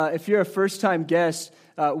If you're a first-time guest,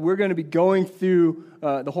 we're going to be going through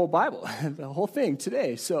the whole Bible, the whole thing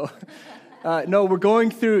today. So, no, we're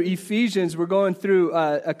going through Ephesians. We're going through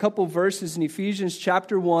a couple verses in Ephesians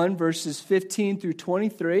chapter 1, verses 15 through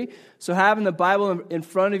 23. So having the Bible in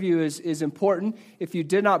front of you is important. If you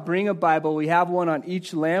did not bring a Bible, we have one on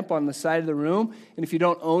each lamp on the side of the room. And if you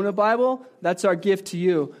don't own a Bible, that's our gift to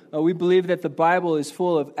you. We believe that the Bible is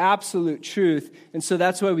full of absolute truth. And so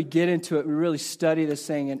that's why we get into it. We really study this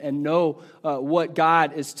thing and know what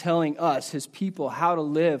God is telling us, His people, how to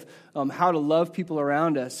live, how to love people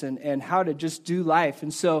around us, and how to just do life.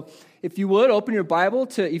 And so if you would, open your Bible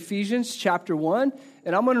to Ephesians chapter 1,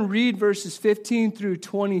 and I'm going to read verses 15 through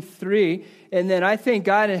 23, and then I think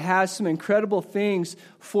God has some incredible things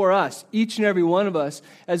for us, each and every one of us,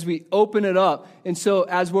 as we open it up. And so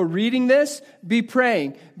as we're reading this, be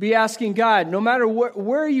praying, be asking God, no matter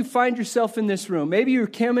where you find yourself in this room. Maybe you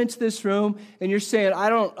came into this room and you're saying, I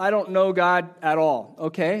don't know God at all.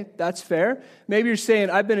 Okay, that's fair. Maybe you're saying,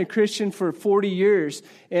 I've been a Christian for 40 years,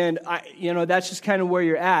 and that's just kind of where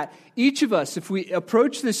you're at. Each of us, if we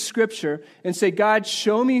approach this scripture and say, God,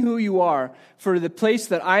 show me who you are for the place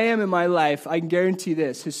that I am in my life, I can guarantee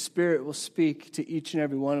this, His Spirit will speak to each and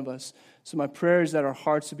every one of us. So my prayer is that our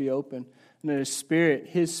hearts will be open and that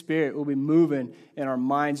His Spirit will be moving in our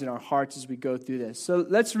minds and our hearts as we go through this. So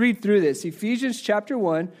let's read through this. Ephesians chapter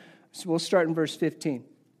 1, so we'll start in verse 15.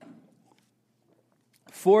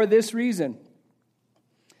 For this reason,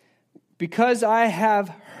 because I have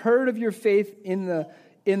heard of your faith in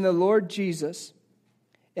the Lord Jesus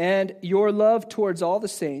and your love towards all the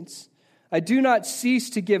saints, I do not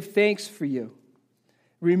cease to give thanks for you,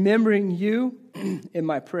 remembering you in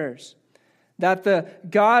my prayers, that the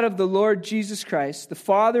God of the Lord Jesus Christ, the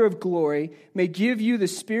Father of glory, may give you the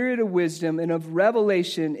spirit of wisdom and of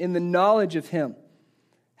revelation in the knowledge of Him,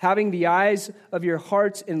 having the eyes of your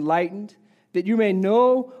hearts enlightened, that you may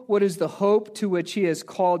know what is the hope to which He has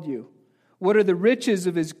called you, what are the riches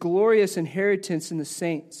of His glorious inheritance in the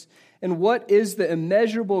saints, and what is the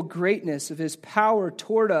immeasurable greatness of His power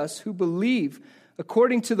toward us who believe,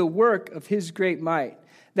 according to the work of His great might,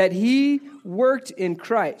 that He worked in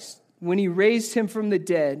Christ when He raised Him from the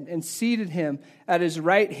dead and seated Him at His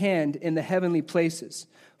right hand in the heavenly places,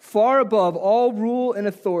 far above all rule and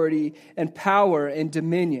authority and power and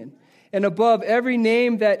dominion, and above every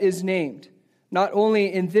name that is named, not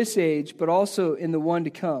only in this age, but also in the one to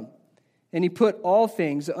come. And He put all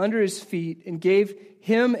things under His feet and gave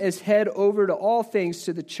Him as head over to all things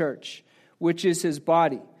to the church, which is His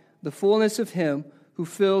body, the fullness of Him who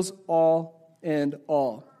fills all in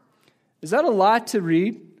all. Is that a lot to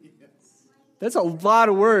read? That's a lot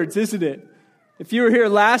of words, isn't it? If you were here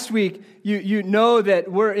last week, you know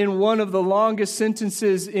that we're in one of the longest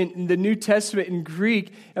sentences in the New Testament in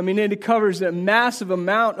Greek. I mean, it covers a massive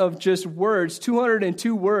amount of just words,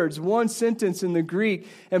 202 words, one sentence in the Greek.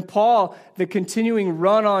 And Paul, the continuing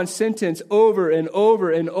run-on sentence over and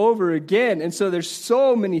over and over again. And so there's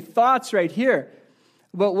so many thoughts right here.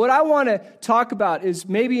 But what I want to talk about is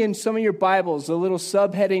maybe in some of your Bibles, a little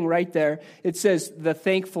subheading right there, it says the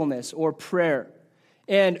thankfulness or prayer.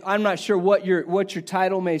 And I'm not sure what your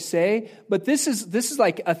title may say, but this is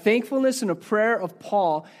like a thankfulness and a prayer of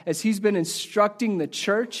Paul as he's been instructing the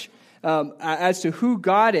church as to who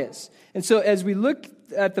God is. And so as we look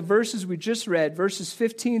at the verses we just read, verses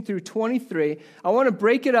 15 through 23, I want to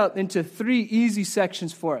break it up into 3 easy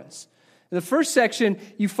sections for us. The first section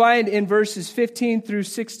you find in verses 15 through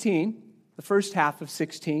 16, the first half of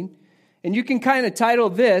 16, and you can kind of title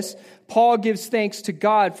this, Paul gives thanks to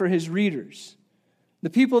God for his readers. The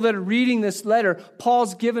people that are reading this letter,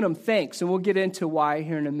 Paul's giving them thanks, and we'll get into why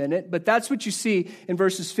here in a minute. But that's what you see in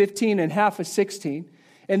verses 15 and half of 16.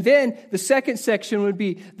 And then the second section would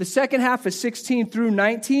be the second half of 16 through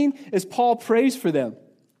 19 as Paul prays for them.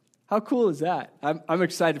 How cool is that? I'm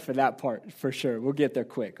excited for that part, for sure. We'll get there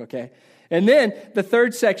quick, okay? And then the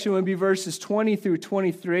third section would be verses 20 through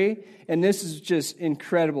 23, and this is just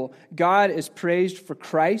incredible. God is praised for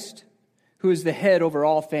Christ, who is the head over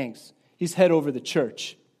all things. He's head over the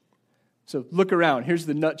church. So look around. Here's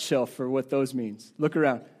the nutshell for what those means. Look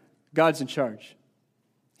around. God's in charge.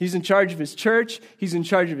 He's in charge of His church. He's in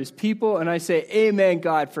charge of His people. And I say, amen,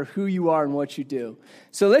 God, for who you are and what you do.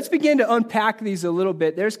 So let's begin to unpack these a little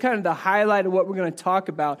bit. There's kind of the highlight of what we're going to talk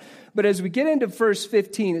about. But as we get into verse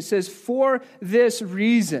 15, it says, for this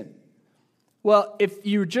reason. Well, if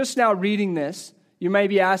you're just now reading this, you might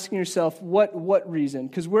be asking yourself, what reason?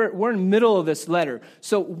 Because we're in the middle of this letter.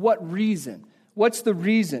 So what reason? What's the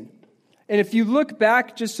reason? And if you look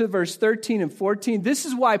back just to verse 13 and 14, this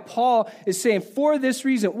is why Paul is saying, for this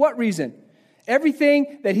reason. What reason?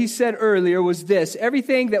 Everything that he said earlier was this.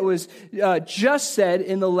 Everything that was just said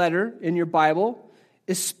in the letter in your Bible,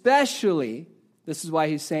 especially, this is why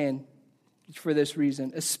he's saying for this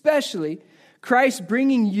reason, especially Christ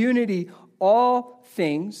bringing unity all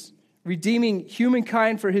things, redeeming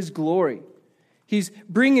humankind for his glory. He's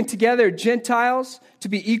bringing together Gentiles to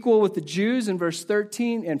be equal with the Jews in verse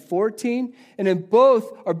 13 and 14, and in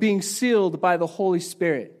both are being sealed by the Holy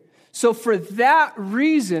Spirit. So for that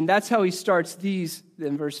reason, that's how he starts these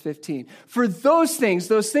in verse 15. For those things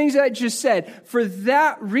that I just said, for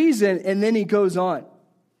that reason, and then he goes on.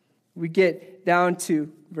 We get down to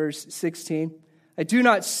verse 16. I do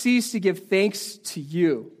not cease to give thanks to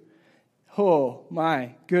you. Oh,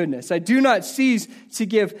 my goodness. I do not cease to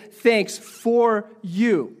give thanks for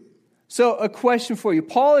you. So a question for you.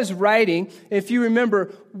 Paul is writing, if you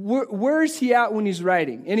remember, where is he at when he's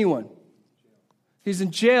writing? Anyone? He's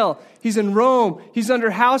in jail. He's in Rome. He's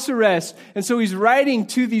under house arrest. And so he's writing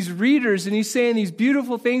to these readers and he's saying these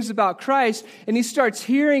beautiful things about Christ. And he starts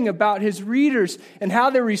hearing about his readers and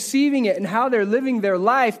how they're receiving it and how they're living their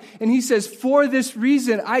life. And he says, for this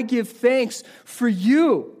reason, I give thanks for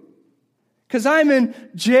you. Because I'm in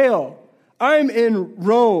jail. I'm in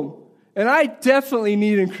Rome. And I definitely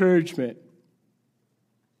need encouragement.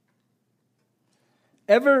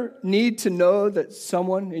 Ever need to know that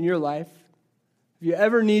someone in your life, if you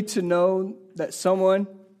ever need to know that someone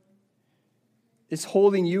is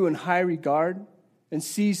holding you in high regard and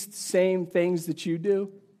sees the same things that you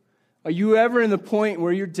do? Are you ever in the point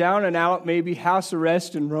where you're down and out, maybe house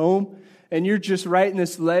arrest in Rome, and you're just writing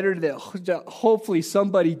this letter that hopefully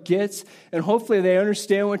somebody gets, and hopefully they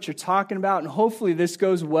understand what you're talking about, and hopefully this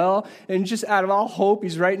goes well, and just out of all hope,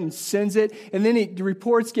 he's writing and sends it, and then the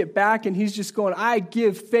reports get back, and he's just going, I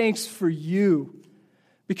give thanks for you.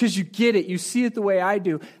 Because you get it. You see it the way I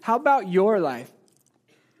do. How about your life?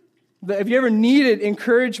 Have you ever needed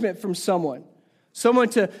encouragement from someone? Someone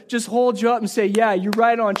to just hold you up and say, yeah, you're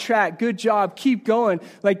right on track. Good job. Keep going.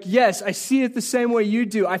 Like, yes, I see it the same way you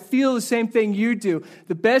do. I feel the same thing you do.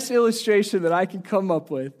 The best illustration that I can come up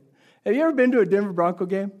with. Have you ever been to a Denver Bronco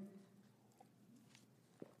game?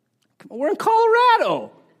 We're in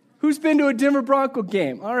Colorado. Who's been to a Denver Bronco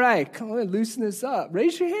game? All right, come on, loosen this up.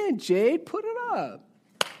 Raise your hand, Jade. Put it up.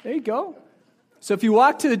 There you go. So if you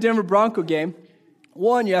walk to the Denver Bronco game,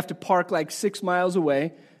 one, you have to park like 6 miles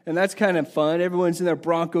away, and that's kind of fun. Everyone's in their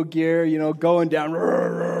Bronco gear, going down.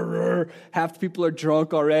 Half the people are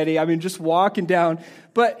drunk already. I mean, just walking down.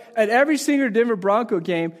 But at every single Denver Bronco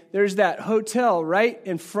game, there's that hotel right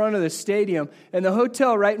in front of the stadium. And the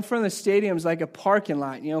hotel right in front of the stadium is like a parking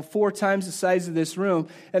lot, 4 times the size of this room.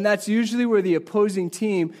 And that's usually where the opposing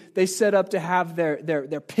team, they set up to have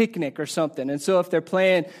their picnic or something. And so if they're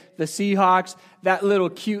playing the Seahawks, that little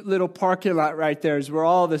cute little parking lot right there is where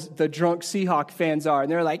all the drunk Seahawk fans are.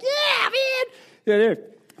 And they're like, yeah, man.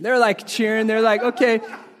 They're like cheering. They're like, okay,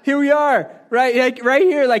 here we are, right? Like right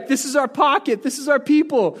here, like this is our pocket, this is our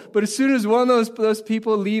people. But as soon as one of those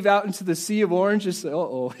people leave out into the sea of orange, it's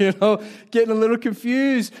getting a little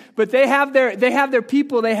confused. But they have their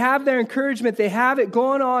people, they have their encouragement, they have it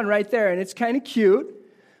going on right there, and it's kind of cute.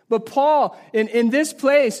 But Paul, in this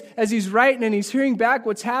place, as he's writing and he's hearing back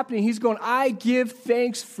what's happening, he's going, I give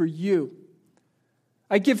thanks for you.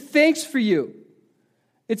 I give thanks for you.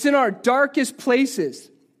 It's in our darkest places.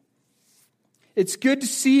 It's good to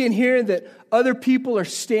see and hear that other people are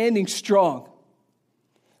standing strong.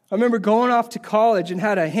 I remember going off to college and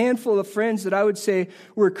had a handful of friends that I would say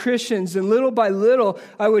were Christians. And little by little,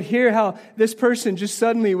 I would hear how this person just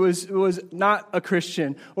suddenly was not a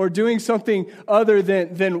Christian or doing something other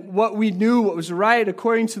than what we knew, what was right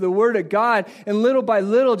according to the Word of God. And little by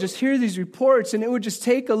little, just hear these reports, and it would just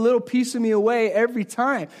take a little piece of me away every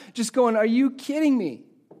time. Just going, are you kidding me?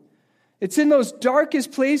 It's in those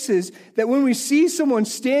darkest places that when we see someone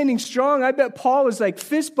standing strong, I bet Paul was like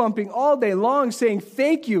fist bumping all day long saying,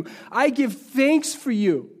 thank you. I give thanks for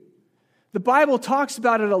you. The Bible talks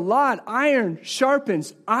about it a lot. Iron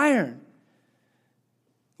sharpens iron.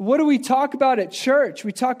 What do we talk about at church?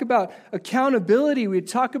 We talk about accountability. We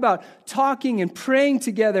talk about talking and praying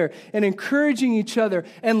together and encouraging each other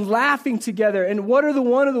and laughing together. And what are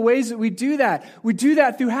one of the ways that we do that? We do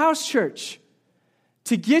that through house church.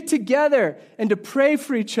 To get together and to pray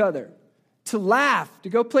for each other, to laugh, to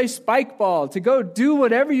go play spike ball, to go do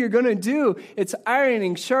whatever you're going to do. It's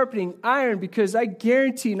ironing, sharpening iron, because I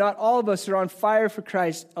guarantee not all of us are on fire for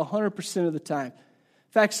Christ 100% of the time.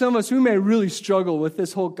 In fact, some of us, we may really struggle with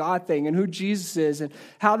this whole God thing and who Jesus is and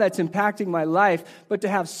how that's impacting my life. But to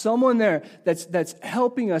have someone there that's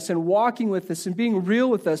helping us and walking with us and being real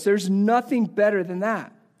with us, there's nothing better than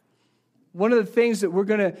that. One of the things that we're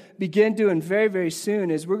going to begin doing very, very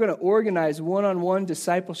soon is we're going to organize one-on-one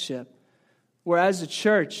discipleship, where as a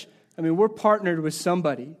church, we're partnered with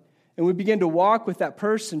somebody, and we begin to walk with that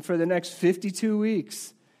person for the next 52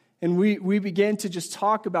 weeks. And we begin to just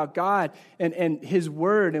talk about God and His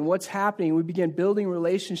Word and what's happening. We begin building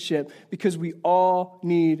relationship because we all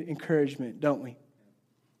need encouragement, don't we?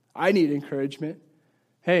 I need encouragement.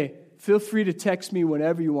 Hey, feel free to text me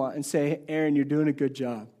whenever you want and say, hey, Aaron, you're doing a good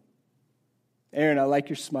job. Aaron, I like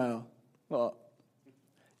your smile. Well,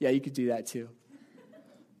 yeah, you could do that too.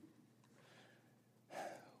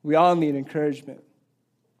 We all need encouragement.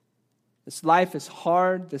 This life is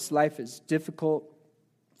hard. This life is difficult.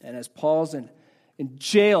 And as Paul's in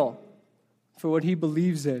jail for what he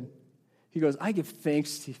believes in, he goes, I give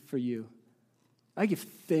thanks for you. I give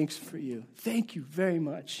thanks for you. Thank you very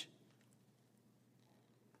much.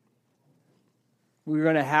 We're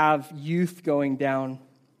going to have youth going down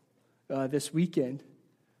this weekend,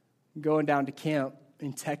 going down to camp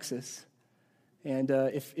in Texas. And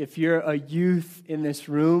if you're a youth in this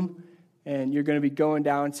room and you're going to be going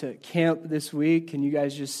down to camp this week, can you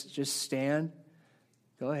guys just stand?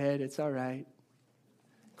 Go ahead, it's all right.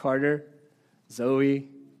 Carter, Zoe.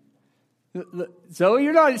 Zoe,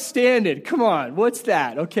 you're not standing. Come on, what's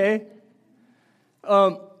that, okay?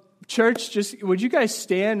 Church, would you guys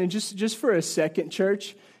stand and just for a second,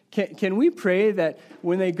 church? Can we pray that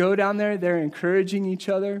when they go down there, they're encouraging each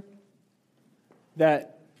other,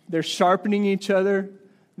 that they're sharpening each other,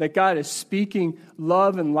 that God is speaking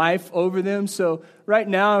love and life over them? So right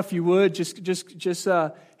now, if you would,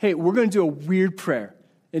 hey, we're going to do a weird prayer.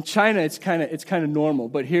 In China, it's kind of normal,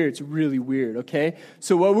 but here it's really weird, okay?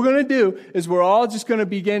 So what we're going to do is we're all just going to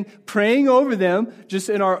begin praying over them, just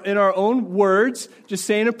in our own words, just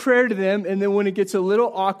saying a prayer to them, and then when it gets a little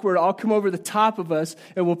awkward, I'll come over the top of us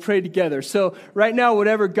and we'll pray together. So right now,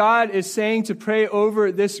 whatever God is saying to pray over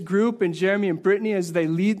this group and Jeremy and Brittany as they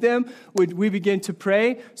lead them, we begin to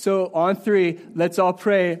pray. So on 3, let's all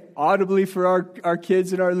pray audibly for our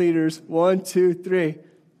kids and our leaders. 1, 2, 3.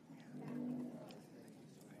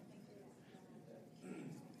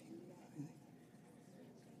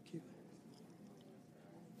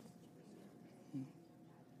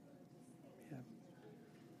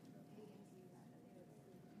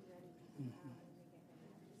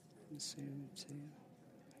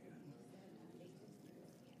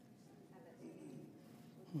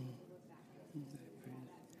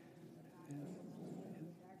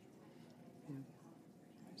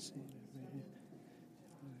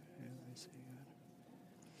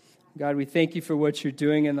 God, we thank you for what you're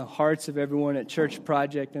doing in the hearts of everyone at Church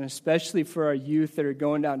Project, and especially for our youth that are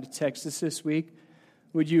going down to Texas this week.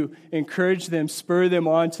 Would you encourage them, spur them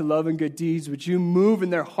on to love and good deeds? Would you move in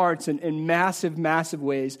their hearts in massive, massive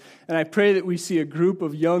ways? And I pray that we see a group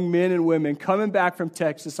of young men and women coming back from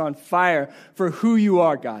Texas on fire for who you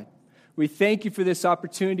are, God. We thank you for this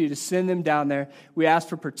opportunity to send them down there. We ask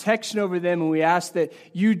for protection over them, and we ask that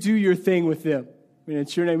you do your thing with them. And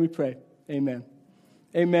it's your name we pray. Amen.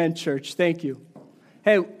 Amen, church. Thank you.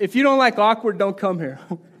 Hey, if you don't like awkward, don't come here.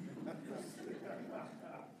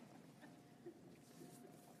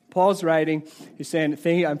 Paul's writing, he's saying,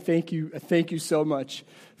 thank you so much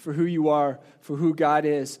for who you are, for who God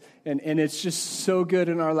is. And it's just so good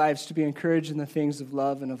in our lives to be encouraged in the things of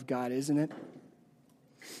love and of God, isn't it?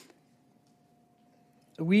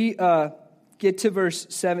 We get to verse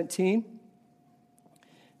 17.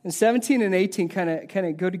 And 17 and 18 kind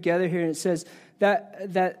of go together here, and it says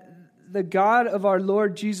that the God of our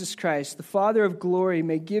Lord Jesus Christ, the Father of glory,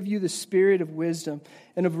 may give you the spirit of wisdom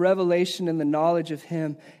and of revelation and the knowledge of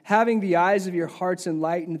Him, having the eyes of your hearts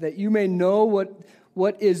enlightened, that you may know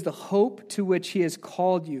what is the hope to which He has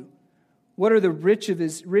called you. What are the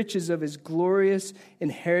riches of His glorious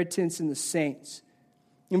inheritance in the saints?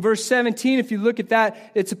 In verse 17, if you look at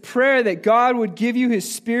that, it's a prayer that God would give you His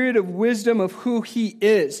spirit of wisdom of who He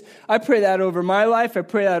is. I pray that over my life. I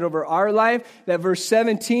pray that over our life. That verse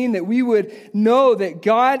 17, that we would know that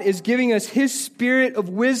God is giving us His spirit of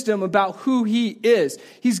wisdom about who He is.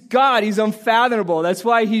 He's God. He's unfathomable. That's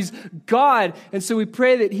why He's God. And so we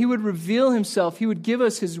pray that He would reveal Himself. He would give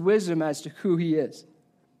us His wisdom as to who He is.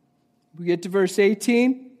 We get to verse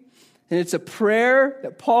 18, and it's a prayer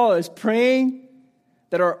that Paul is praying,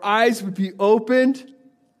 that our eyes would be opened.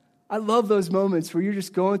 I love those moments where you're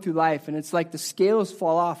just going through life and it's like the scales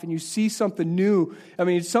fall off and you see something new.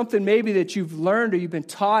 It's something maybe that you've learned or you've been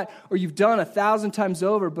taught or you've done 1,000 times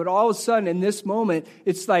over, but all of a sudden in this moment,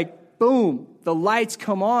 it's like, boom, the lights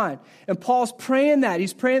come on. And Paul's praying that.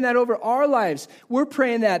 He's praying that over our lives. We're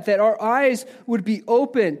praying that our eyes would be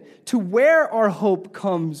open to where our hope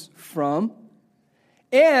comes from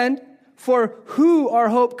and for who our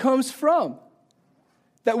hope comes from.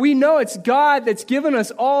 That we know it's God that's given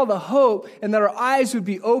us all the hope, and that our eyes would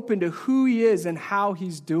be open to who He is and how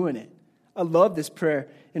He's doing it. I love this prayer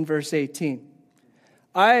in verse 18.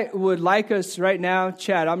 I would like us right now,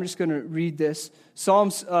 Chad, I'm just going to read this.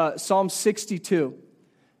 Psalm 62.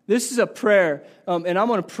 This is a prayer, and I'm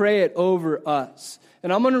going to pray it over us.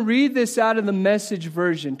 And I'm going to read this out of the Message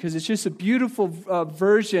version because it's just a beautiful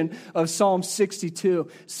version of Psalm 62.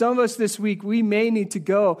 Some of us this week, we may need to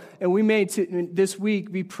go and we may this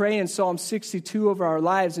week be praying Psalm 62 over our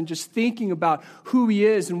lives and just thinking about who He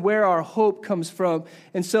is and where our hope comes from.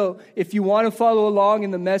 And so if you want to follow along in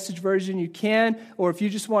the Message version, you can. Or if you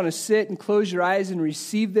just want to sit and close your eyes and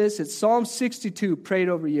receive this, it's Psalm 62 prayed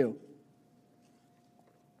over you.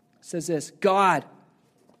 It says this, God,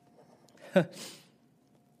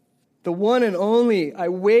 the one and only, I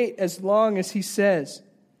wait as long as He says.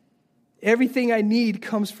 Everything I need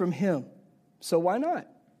comes from Him. So why not?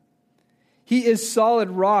 He is solid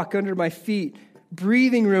rock under my feet,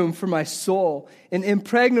 breathing room for my soul, an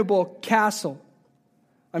impregnable castle.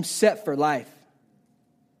 I'm set for life.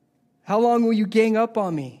 How long will you gang up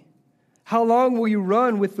on me? How long will you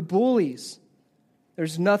run with the bullies?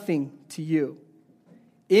 There's nothing to you.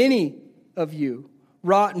 Any of you,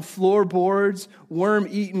 rotten floorboards,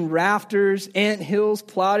 worm-eaten rafters, anthills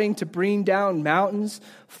plotting to bring down mountains,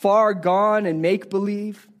 far gone and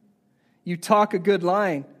make-believe. You talk a good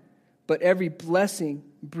line, but every blessing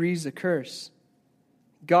breathes a curse.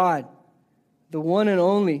 God, the one and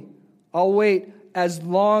only, I'll wait as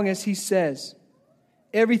long as He says.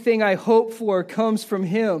 Everything I hope for comes from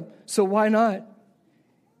Him, so why not?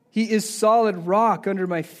 He is solid rock under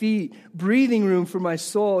my feet, breathing room for my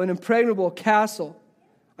soul, an impregnable castle.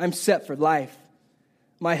 I'm set for life.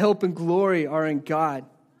 My hope and glory are in God.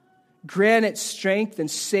 Granite strength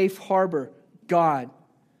and safe harbor, God.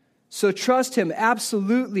 So trust Him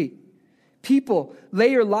absolutely. People, lay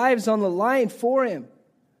your lives on the line for Him.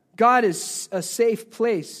 God is a safe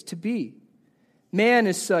place to be. Man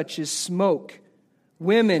as such is smoke.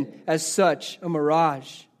 Women as such a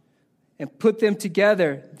mirage. And put them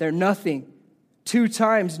together, they're nothing. 2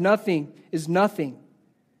 times nothing is nothing.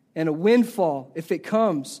 And a windfall, if it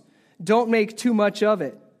comes, don't make too much of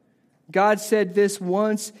it. God said this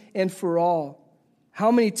once and for all.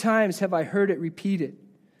 How many times have I heard it repeated?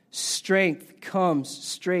 Strength comes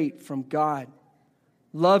straight from God.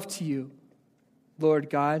 Love to you,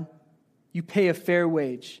 Lord God. You pay a fair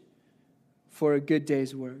wage for a good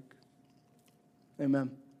day's work.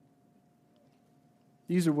 Amen.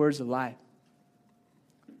 These are words of life.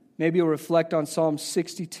 Maybe you'll reflect on Psalm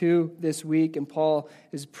 62 this week, and Paul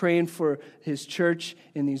is praying for his church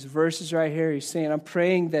in these verses right here. He's saying, I'm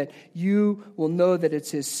praying that you will know that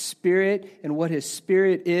it's His Spirit and what His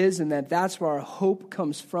Spirit is, and that that's where our hope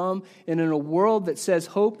comes from. And in a world that says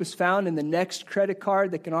hope is found in the next credit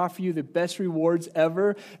card that can offer you the best rewards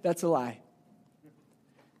ever, that's a lie.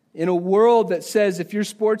 In a world that says if your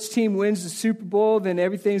sports team wins the Super Bowl, then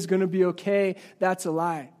everything's going to be okay, that's a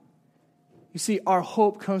lie. You see, our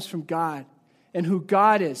hope comes from God. And who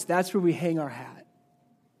God is, that's where we hang our hat.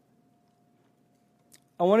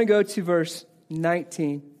 I want to go to verse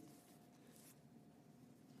 19.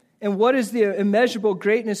 And what is the immeasurable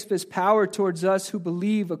greatness of His power towards us who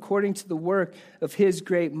believe according to the work of His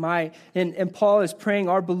great might? And Paul is praying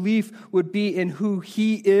our belief would be in who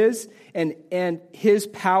He is and His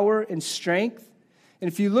power and strength. And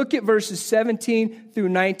if you look at verses 17 through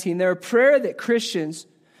 19, they're a prayer that Christians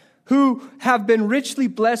who have been richly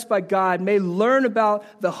blessed by God may learn about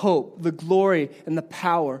the hope, the glory, and the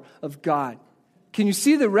power of God. Can you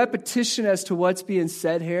see the repetition as to what's being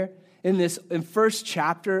said here in first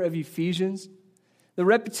chapter of Ephesians? The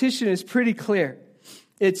repetition is pretty clear.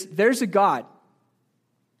 There's a God.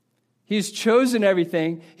 He's chosen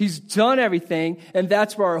everything. He's done everything. And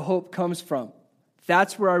that's where our hope comes from.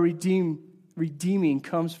 That's where our redeeming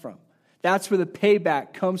comes from. That's where the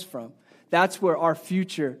payback comes from. That's where our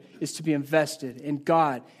future is to be invested in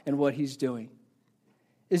God and what He's doing.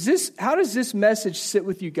 How does this message sit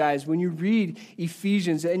with you guys when you read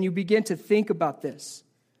Ephesians and you begin to think about this?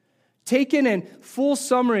 Taken in full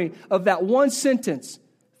summary of that one sentence,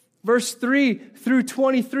 verse 3 through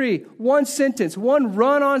 23, one sentence, one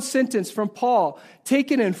run-on sentence from Paul,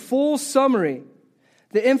 taken in full summary,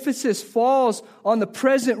 the emphasis falls on the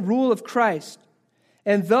present rule of Christ.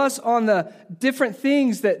 And thus on the different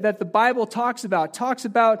things that the Bible talks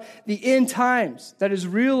about the end times that is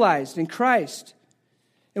realized in Christ.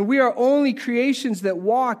 And we are only creations that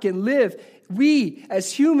walk and live. We,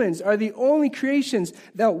 as humans, are the only creations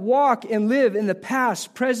that walk and live in the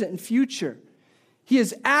past, present, and future. He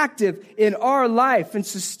is active in our life and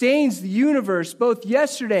sustains the universe both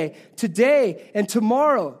yesterday, today, and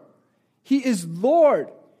tomorrow. He is Lord.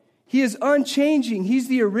 He is unchanging. He's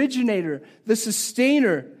the originator, the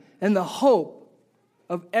sustainer, and the hope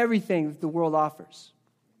of everything that the world offers.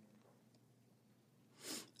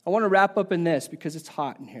 I want to wrap up in this because it's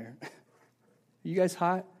hot in here. Are you guys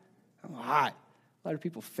hot? I'm hot. A lot of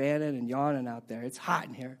people fanning and yawning out there. It's hot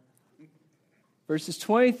in here. Verses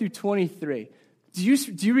 20 through 23. Do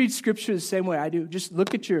you read Scripture the same way I do? Just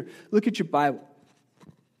look at your Bible.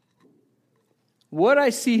 What I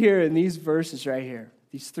see here in these verses right here,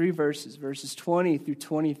 these three verses, verses 20 through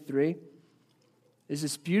 23, is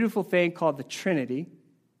this beautiful thing called the Trinity.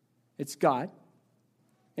 It's God.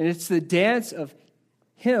 And it's the dance of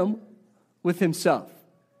Him with Himself.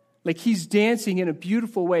 Like He's dancing in a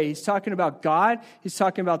beautiful way. He's talking about God. He's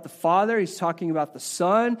talking about the Father. He's talking about the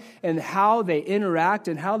Son and how they interact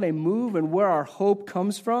and how they move and where our hope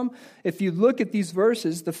comes from. If you look at these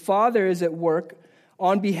verses, the Father is at work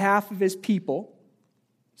on behalf of His people.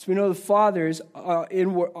 So we know the Father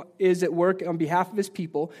is at work on behalf of His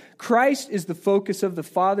people. Christ is the focus of the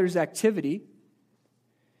Father's activity.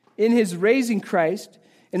 In His raising Christ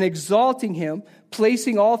and exalting Him,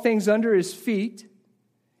 placing all things under His feet,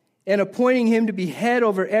 and appointing Him to be head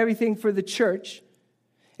over everything for the church.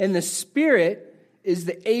 And the Spirit is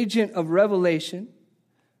the agent of revelation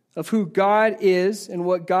of who God is and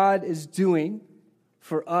what God is doing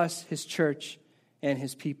for us, His church, and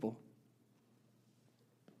His people.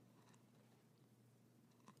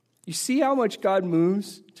 You see how much God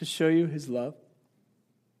moves to show you His love?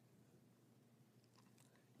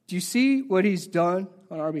 Do you see what He's done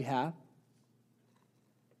on our behalf?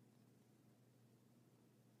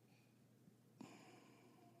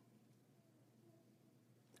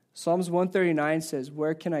 Psalms 139 says,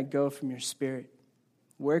 "Where can I go from your spirit?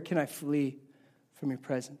 Where can I flee from your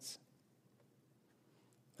presence?"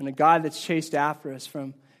 And a God that's chased after us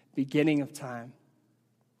from beginning of time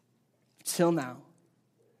till now,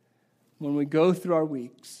 when we go through our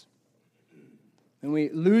weeks, when we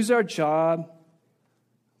lose our job,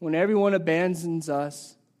 when everyone abandons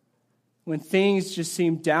us, when things just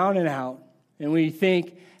seem down and out, and we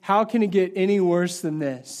think, how can it get any worse than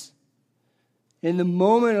this? In the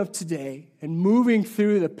moment of today and moving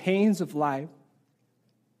through the pains of life,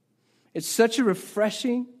 it's such a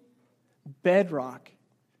refreshing bedrock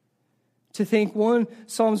to think,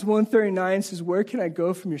 Psalms 139 says, "Where can I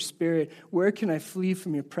go from your spirit? Where can I flee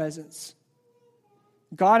from your presence?"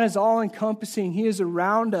 God is all-encompassing. He is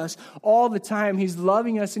around us all the time. He's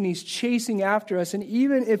loving us and He's chasing after us. And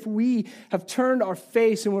even if we have turned our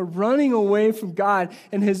face and we're running away from God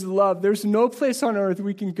and His love, there's no place on earth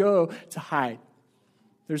we can go to hide.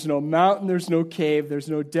 There's no mountain, there's no cave, there's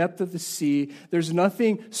no depth of the sea. There's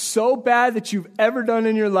nothing so bad that you've ever done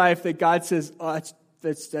in your life that God says, "Oh,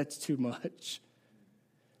 that's too much."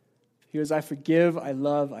 He goes, "I forgive, I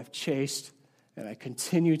love, I've chased, and I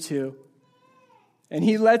continue to." And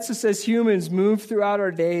He lets us as humans move throughout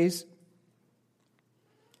our days.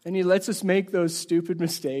 And He lets us make those stupid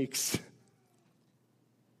mistakes.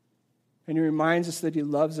 And He reminds us that He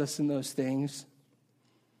loves us in those things.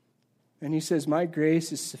 And He says, "My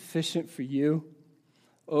grace is sufficient for you."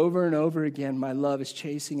 Over and over again, my love is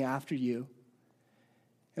chasing after you.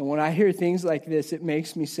 And when I hear things like this, it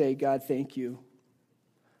makes me say, "God, thank you.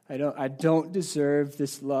 I don't deserve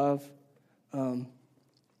this love.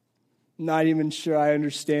 Not even sure I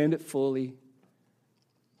understand it fully.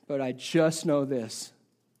 But I just know this.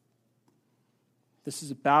 This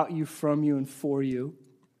is about you, from you, and for you.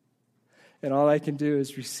 And all I can do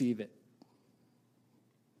is receive it."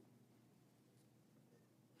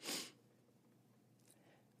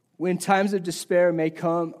 When times of despair may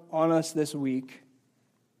come on us this week,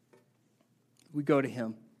 we go to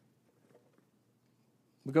Him.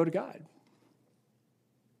 We go to God.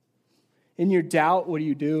 In your doubt, what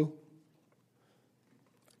do?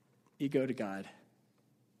 You go to God.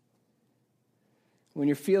 When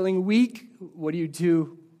you're feeling weak, what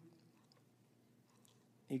do?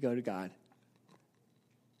 You go to God.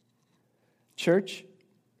 Church,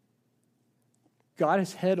 God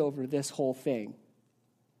is head over this whole thing.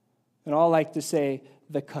 And I like to say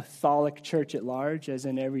the Catholic Church at large, as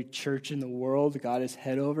in every church in the world, God is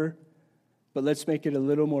head over. But let's make it a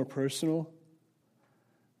little more personal.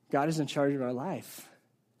 God is in charge of our life.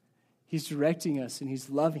 He's directing us and He's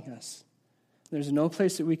loving us. There's no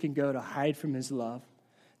place that we can go to hide from His love.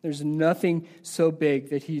 There's nothing so big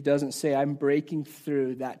that He doesn't say, "I'm breaking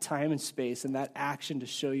through that time and space and that action to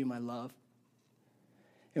show you my love."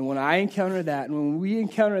 And when I encounter that, and when we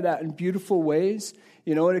encounter that in beautiful ways,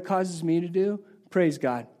 you know what it causes me to do? Praise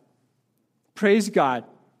God. Praise God.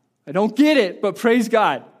 I don't get it, but praise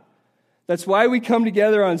God. That's why we come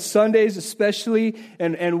together on Sundays especially,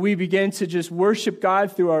 and we begin to just worship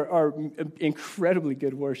God through our incredibly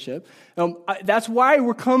good worship. That's why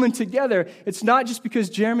we're coming together. It's not just because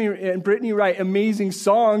Jeremy and Brittany write amazing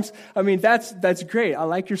songs. I mean, that's great. I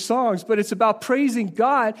like your songs. But it's about praising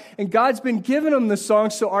God, and God's been giving them the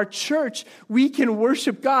songs so our church, we can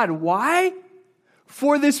worship God. Why?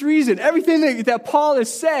 For this reason, everything that Paul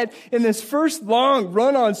has said in this first long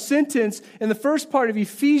run-on sentence in the first part of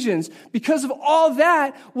Ephesians, because of all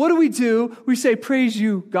that, what do? We say, praise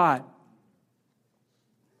you, God.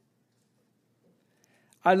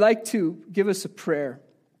 I'd like to give us a prayer.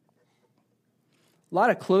 A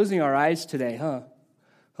lot of closing our eyes today, huh?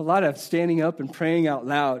 A lot of standing up and praying out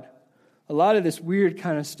loud. A lot of this weird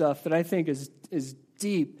kind of stuff that I think is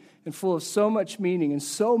deep and full of so much meaning and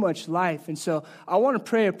so much life. And so I want to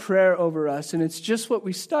pray a prayer over us, and it's just what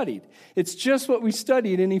we studied. It's just what we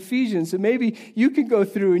studied in Ephesians. And maybe you can go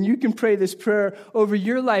through and you can pray this prayer over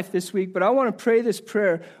your life this week, but I want to pray this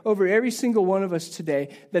prayer over every single one of us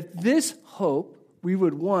today, that this hope, we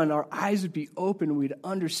would, one, our eyes would be open, we'd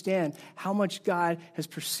understand how much God has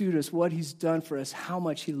pursued us, what he's done for us, how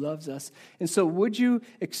much he loves us. And so would you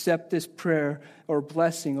accept this prayer or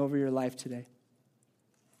blessing over your life today?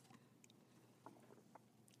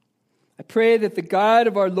 I pray that the God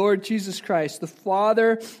of our Lord Jesus Christ, the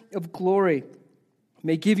Father of glory,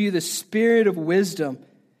 may give you the spirit of wisdom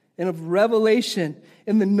and of revelation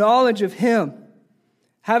in the knowledge of him,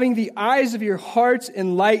 having the eyes of your hearts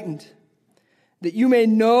enlightened, that you may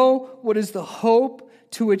know what is the hope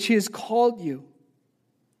to which he has called you.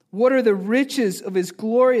 What are the riches of his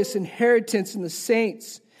glorious inheritance in the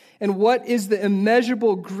saints? And what is the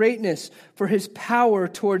immeasurable greatness for his power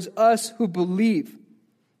towards us who believe,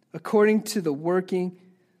 according to the working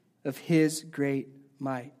of his great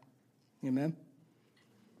might? Amen.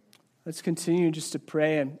 Let's continue just to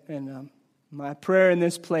pray. And my prayer in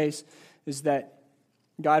this place is that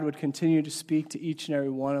God would continue to speak to each and every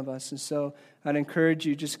one of us. And so I'd encourage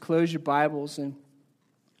you, just close your Bibles and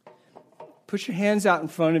put your hands out in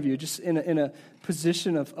front of you, just in a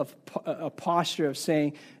position of a posture of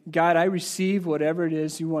saying, God, I receive whatever it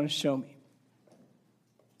is you want to show me.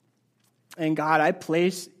 And God, I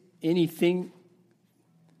place anything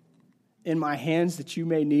in my hands that you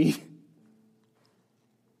may need.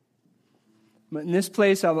 But in this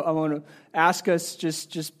place, I want to ask us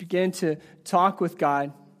just begin to talk with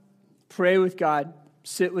God, pray with God,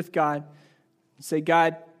 sit with God, and say,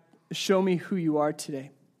 God, show me who you are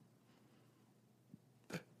today.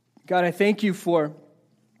 God, I thank you for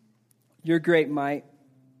your great might.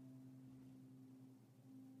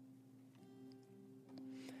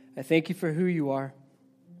 I thank you for who you are.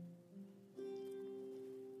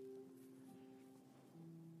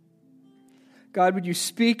 God, would you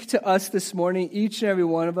speak to us this morning, each and every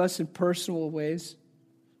one of us, in personal ways?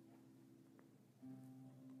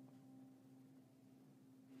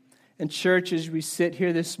 And church, as we sit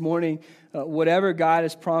here this morning, whatever God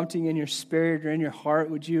is prompting in your spirit or in your heart,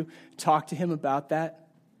 would you talk to him about that?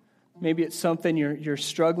 Maybe it's something you're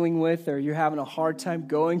struggling with, or you're having a hard time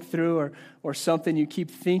going through, or something you keep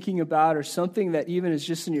thinking about, or something that even is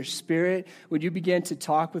just in your spirit. Would you begin to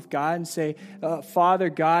talk with God and say, Father,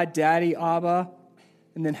 God, Daddy, Abba,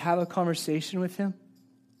 and then have a conversation with him?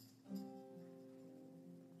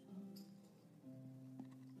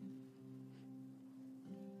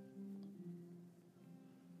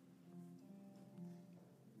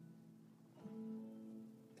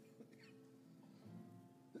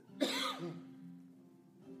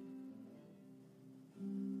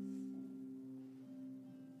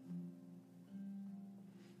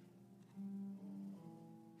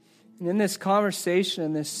 And in this conversation,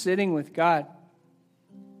 in this sitting with God,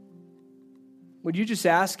 would you just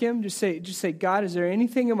ask him, just say, God, is there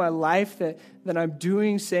anything in my life that I'm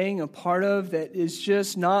doing, saying, a part of that is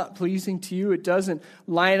just not pleasing to you? It doesn't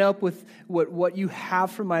line up with what you have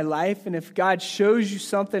for my life. And if God shows you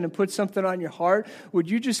something and puts something on your heart, would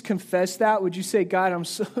you just confess that? Would you say, God, I'm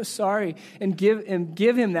so sorry, and give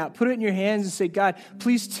him that? Put it in your hands and say, God,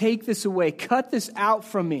 please take this away. Cut this out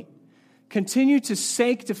from me. Continue to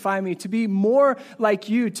sanctify me, to be more like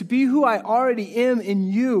you, to be who I already am in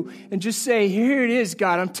you. And just say, here it is,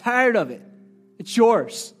 God. I'm tired of it. It's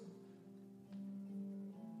yours.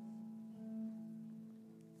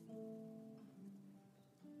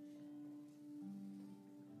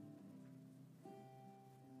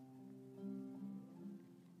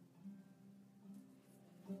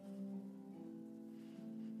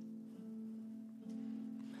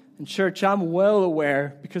 And church, I'm well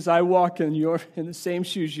aware, because I walk in the same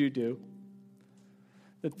shoes you do,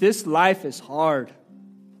 that this life is hard.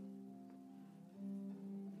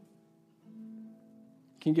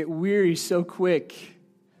 Can get weary so quick.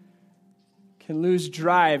 Can lose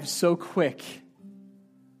drive so quick.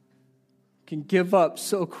 Can give up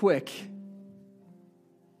so quick.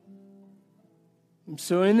 And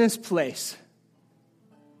so in this place,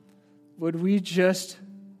 would we just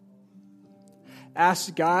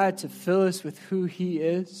ask God to fill us with who He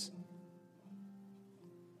is?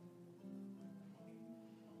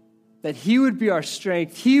 That He would be our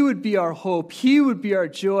strength. He would be our hope. He would be our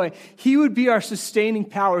joy. He would be our sustaining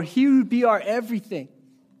power. He would be our everything.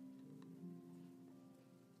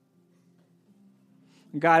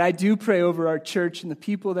 God, I do pray over our church and the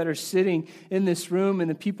people that are sitting in this room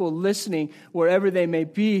and the people listening wherever they may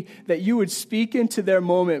be, that you would speak into their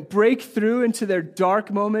moment, break through into their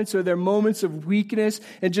dark moments or their moments of weakness,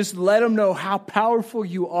 and just let them know how powerful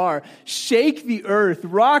you are. Shake the earth,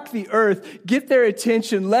 rock the earth, get their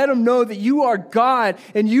attention. Let them know that you are God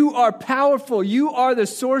and you are powerful. You are the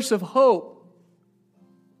source of hope.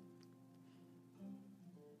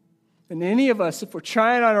 And any of us, if we're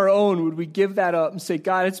trying on our own, would we give that up and say,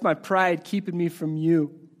 God, it's my pride keeping me from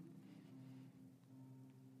you?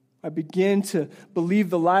 I begin to believe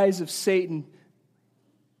the lies of Satan.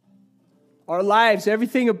 Our lives,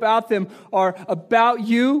 everything about them are about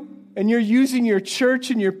you, and you're using your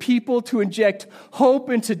church and your people to inject hope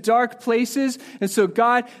into dark places. And so,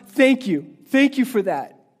 God, thank you. Thank you for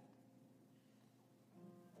that.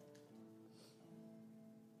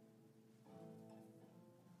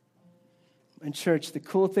 And church, the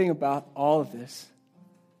cool thing about all of this,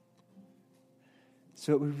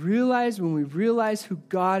 so when we realize who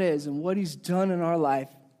God is and what He's done in our life,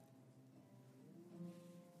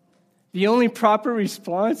 the only proper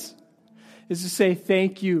response is to say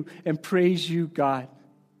thank you and praise you, God.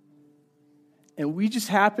 And we just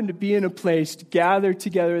happen to be in a place to gather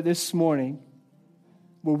together this morning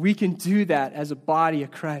where we can do that as a body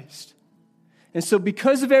of Christ. And so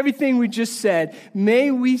because of everything we just said,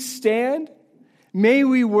 may we stand. May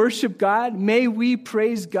we worship God. May we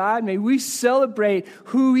praise God. May we celebrate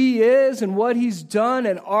who He is and what He's done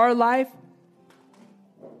in our life.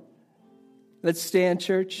 Let's stand,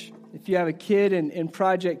 church. If you have a kid in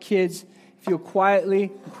Project Kids, if you'll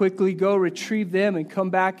quickly go retrieve them and come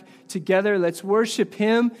back together. Let's worship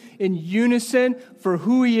Him in unison for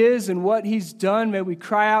who He is and what He's done. May we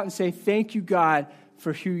cry out and say, thank you, God,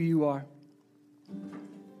 for who you are.